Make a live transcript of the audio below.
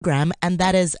program, and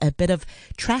that is a bit of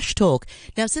Trash Talk.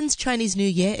 Now, since Chinese New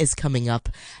Year is coming up,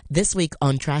 this week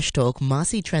on Trash Talk,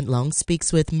 Marcy Trentlong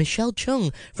speaks with Michelle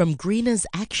Chung from Greeners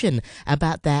Action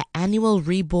about their annual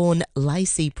Reborn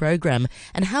Lycée program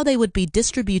and how they would be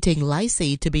distributing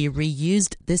Lycée to be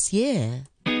reused this year.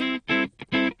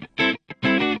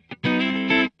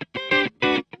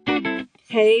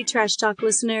 Hey, Trash Talk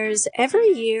listeners. Every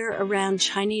year around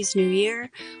Chinese New Year,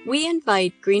 we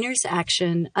invite Greeners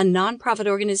Action, a nonprofit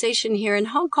organization here in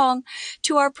Hong Kong,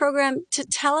 to our program to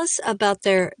tell us about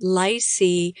their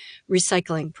Lycée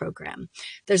recycling program.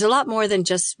 There's a lot more than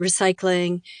just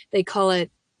recycling. They call it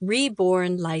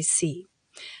Reborn Lycée.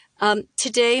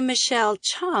 Today, Michelle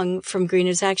Chung from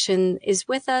Greeners Action is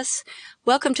with us.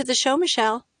 Welcome to the show,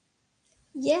 Michelle.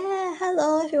 Yeah,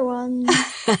 hello everyone.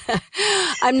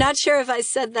 I'm not sure if I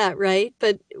said that right,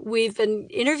 but we've been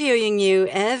interviewing you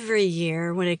every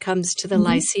year when it comes to the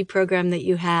Lycée program that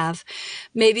you have.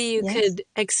 Maybe you could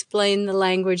explain the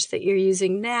language that you're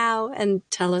using now and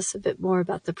tell us a bit more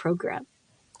about the program.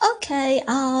 Okay,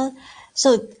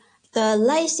 so the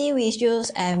Lycée Reuse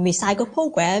and Recycle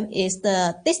program is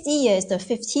this year is the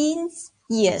 15th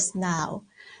years now.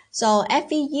 So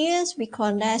every year we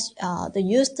collect the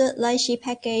used Lycée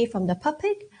package from the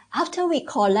public. After we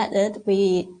collect it,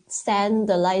 we send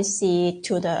the Lycée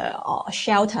to the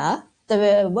shelter.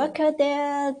 The worker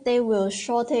there, they will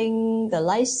sorting the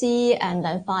Lycée and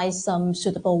then find some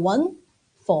suitable one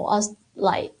for us,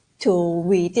 like to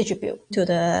redistribute to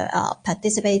the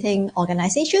participating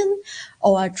organization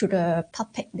or to the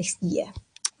public this year.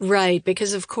 Right,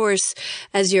 because of course,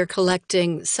 as you're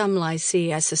collecting some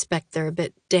Lycée, I suspect they're a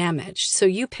bit damaged. So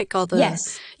you pick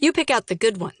you pick out the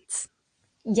good ones.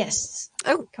 Yes.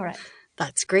 Oh, correct.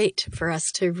 That's great for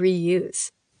us to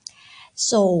reuse.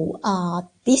 So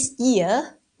this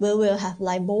year we will have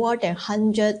like more than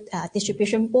 100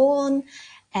 distribution board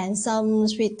and some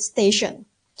street station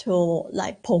to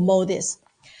like promote this.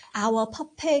 Our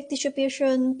public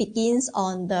distribution begins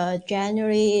on the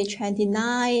January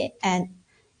 29th and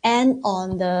end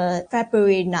on the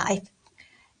February 9th.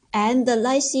 And the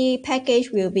Lycée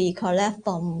package will be collected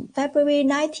from February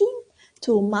 19th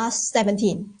to March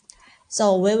 17th.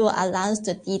 So we will announce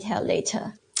the detail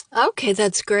later. Okay,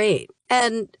 that's great.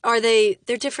 And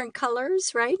they're different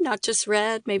colors, right? Not just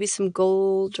red, maybe some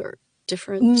gold or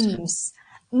different.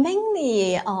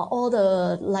 Mainly all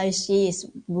the Lycée is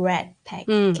red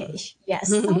package. Yes,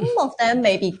 some of them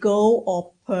may be gold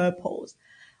or purple.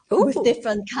 Ooh. With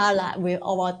different color, with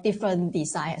our different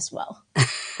design as well.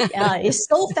 Yeah, it's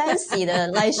so fancy,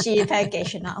 the Lycée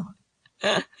package now.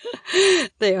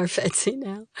 They are fancy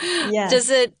now. Yeah. Does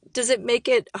it make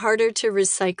it harder to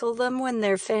recycle them when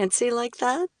they're fancy like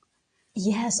that?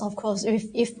 Yes, of course.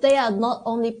 If they are not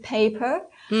only paper,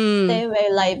 they may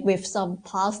like with some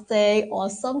plastic or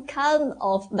some kind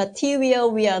of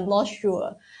material we are not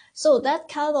sure. So that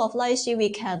kind of Lycée we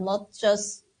cannot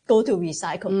just go to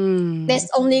recycle. This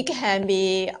only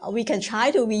we can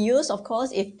try to reuse, of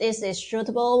course, if this is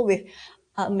suitable with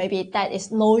maybe that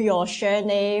is no your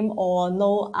surname or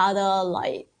no other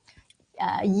like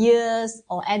years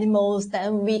or animals,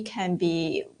 then we can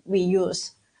be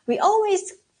reused. We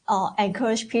always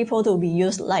encourage people to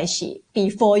reuse Lycée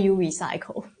before you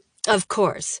recycle. Of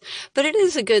course. But it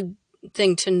is a good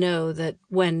thing to know that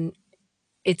when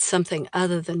it's something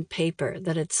other than paper,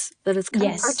 that it's kind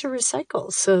of hard to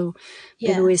recycle. So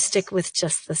maybe we stick with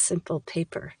just the simple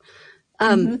paper.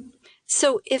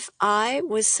 So if I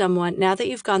was someone, now that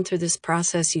you've gone through this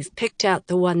process, you've picked out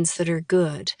the ones that are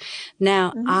good.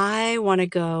 Now I want to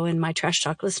go, and my Trash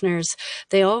Talk listeners,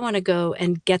 they all want to go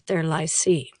and get their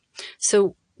Lycée.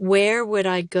 So where would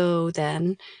I go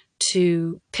then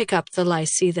to pick up the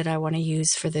Lycée that I want to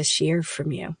use for this year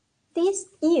from you? This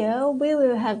year, we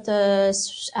will have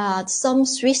some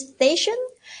street station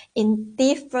in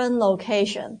different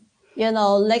locations. You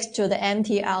know, next to the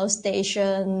MTR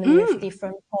station with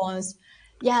different points.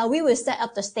 Yeah, we will set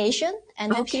up the station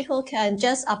and then people can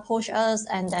just approach us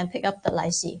and then pick up the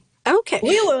Lycée. Okay.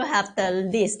 We will have the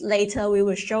list later. We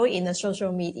will show it in the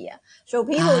social media. So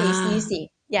people is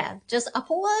easy. Yeah, just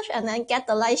approach and then get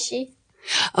the Lycée.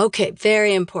 Okay,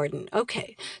 very important.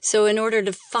 Okay, so in order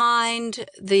to find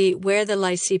where the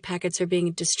Lycée packets are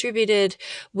being distributed,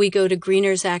 we go to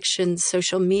Greeners Action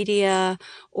social media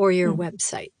or your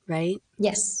website, right?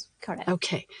 Yes, correct.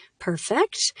 Okay,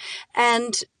 perfect.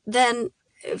 And then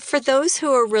for those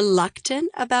who are reluctant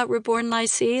about Reborn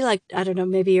Lycée, like, I don't know,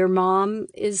 maybe your mom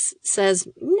says,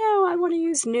 no, I want to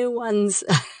use new ones.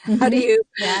 How do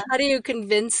you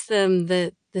convince them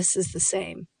that this is the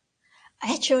same?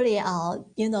 Actually,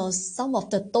 some of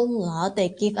the donor, they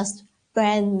give us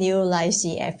brand new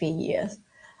Lycée every year.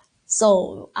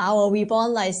 So our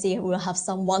Reborn Lychee will have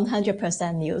some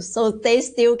 100% new. So they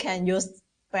still can use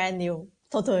brand new,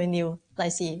 totally new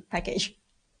Lychee package.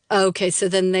 Okay, so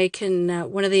then they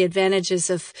can, one of the advantages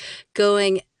of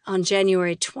going on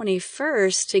January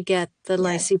 21st to get the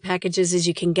Lychee packages is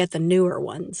you can get the newer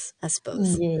ones, I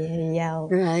suppose. Yeah.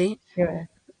 Right? Sure.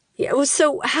 Yeah.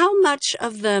 So how much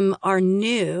of them are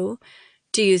new,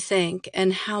 do you think,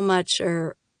 and how much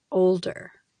are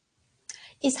older?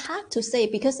 It's hard to say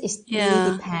because it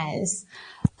really depends.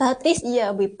 But this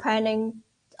year we're planning,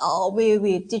 we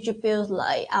will distribute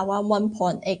like around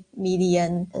 1.8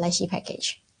 million Lychee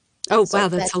package. Oh, So wow,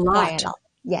 that's a lot. Quite a lot.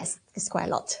 Yes, it's quite a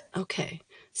lot. Okay.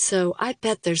 So I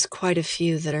bet there's quite a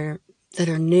few that are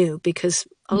new because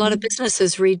a lot of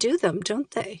businesses redo them,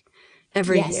 don't they?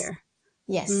 Every year.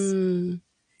 Yes. And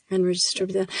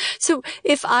redistribute them. So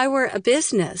if I were a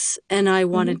business and I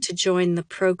wanted to join the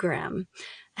program,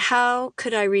 how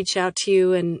could I reach out to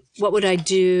you and what would I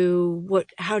do?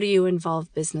 How do you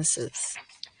involve businesses?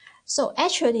 So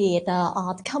actually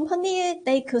the company,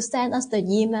 they could send us the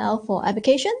email for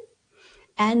application.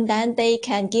 And then they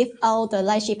can give out the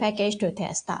Lychee package to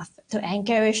their staff to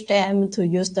encourage them to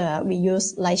use the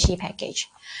reuse Lychee package.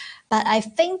 But I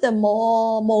think the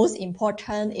most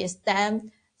important is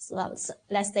them, let's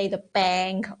say the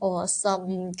bank or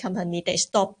some company, they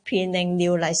stop printing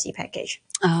new Lychee package.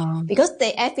 Because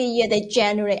every year they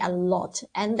generate a lot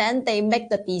and then they make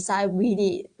the design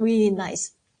really, really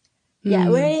nice.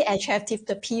 Yeah, very attractive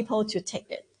to people to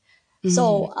take it.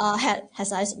 So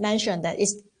as I mentioned that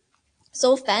it's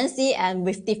so fancy and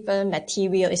with different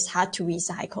material, it's hard to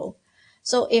recycle.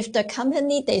 So if the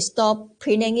company, they stop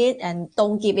printing it and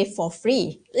don't give it for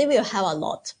free, they will have a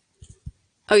lot.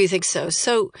 Oh, you think so?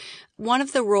 So one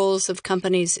of the roles of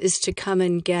companies is to come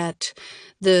and get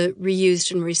the reused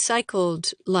and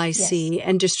recycled Lychee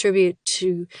and distribute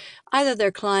to either their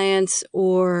clients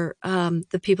or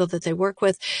the people that they work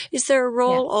with. Is there a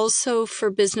role also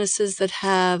for businesses that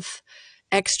have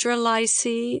extra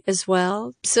Lychee as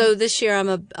well? So this year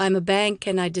I'm a bank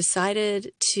and I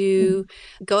decided to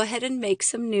go ahead and make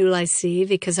some new Lychee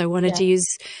because I wanted to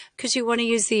use, because you want to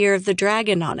use the year of the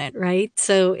dragon on it, right?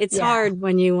 So it's hard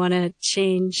when you want to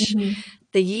change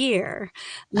the year.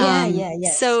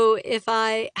 So if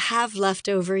I have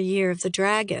leftover year of the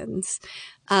dragons,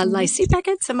 Lychee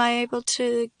packets, am I able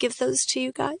to give those to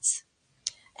you guys?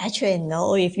 Actually,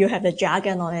 no. If you have the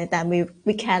dragon on it, then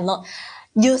we cannot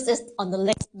use this on the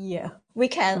next year. We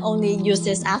can only use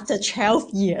this after 12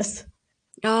 years.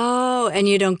 Oh, and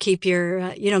you don't keep you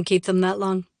don't keep them that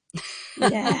long?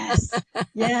 Yes.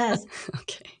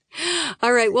 Okay.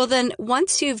 All right. Well, then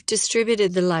once you've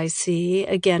distributed the Lychee,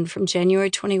 again, from January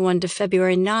 21 to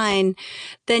February 9,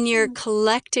 then you're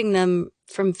collecting them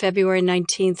from February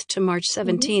 19th to March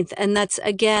 17th. And that's,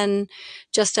 again,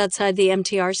 just outside the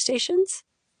MTR stations?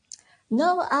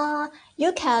 No,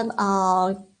 you can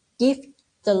give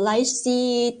the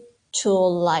Lychee to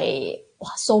like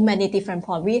so many different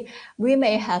points. We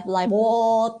may have like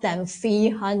more than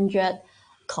 300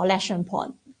 collection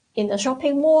points in the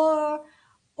shopping mall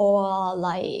or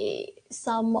like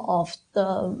some of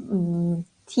the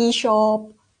tea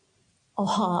shop.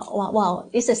 Wow,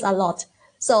 this is a lot.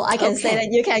 So I can say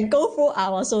that you can go through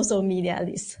our social media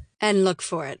list and look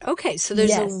for it. Okay, so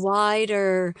there's a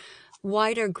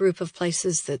wider group of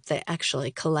places that they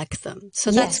actually collect them. So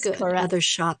that's good. Correct. Other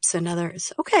shops and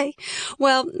others. Okay.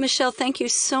 Well, Michelle, thank you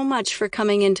so much for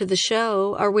coming into the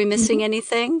show. Are we missing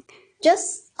anything?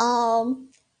 Just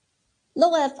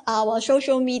look at our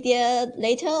social media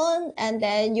later on, and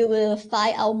then you will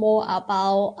find out more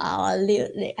about our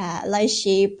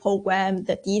Lychee program,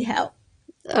 the detail.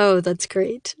 Oh, that's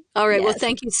great. All right. Well,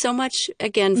 thank you so much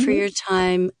again for your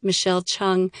time, Michelle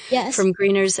Chung from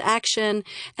Greeners Action.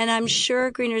 And I'm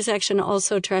sure Greeners Action,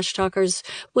 also Trash Talkers,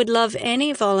 would love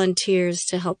any volunteers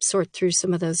to help sort through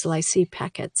some of those Lychee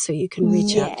packets. So you can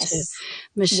reach out to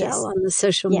Michelle on the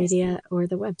social media or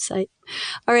the website.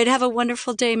 All right. Have a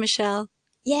wonderful day, Michelle.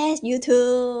 Yes, you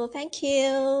too. Thank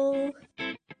you.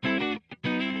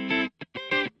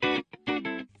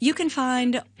 You can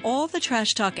find all the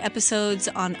Trash Talk episodes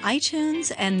on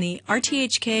iTunes and the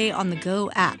RTHK on the Go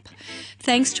app,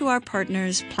 thanks to our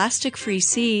partners Plastic Free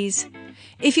Seas.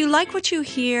 If you like what you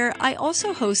hear, I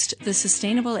also host the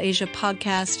Sustainable Asia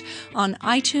podcast on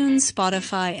iTunes,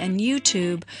 Spotify, and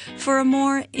YouTube for a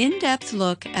more in-depth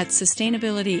look at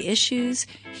sustainability issues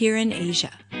here in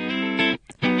Asia.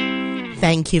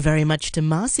 Thank you very much to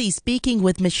Marcy speaking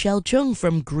with Michelle Chung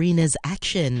from Greeners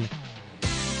Action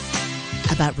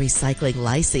about recycling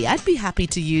Lychee. I'd be happy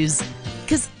to use,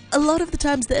 because a lot of the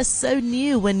times they're so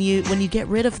new when you get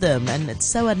rid of them, and it's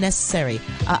so unnecessary.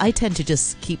 I tend to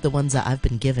just keep the ones that I've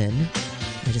been given.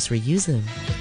 I just reuse them.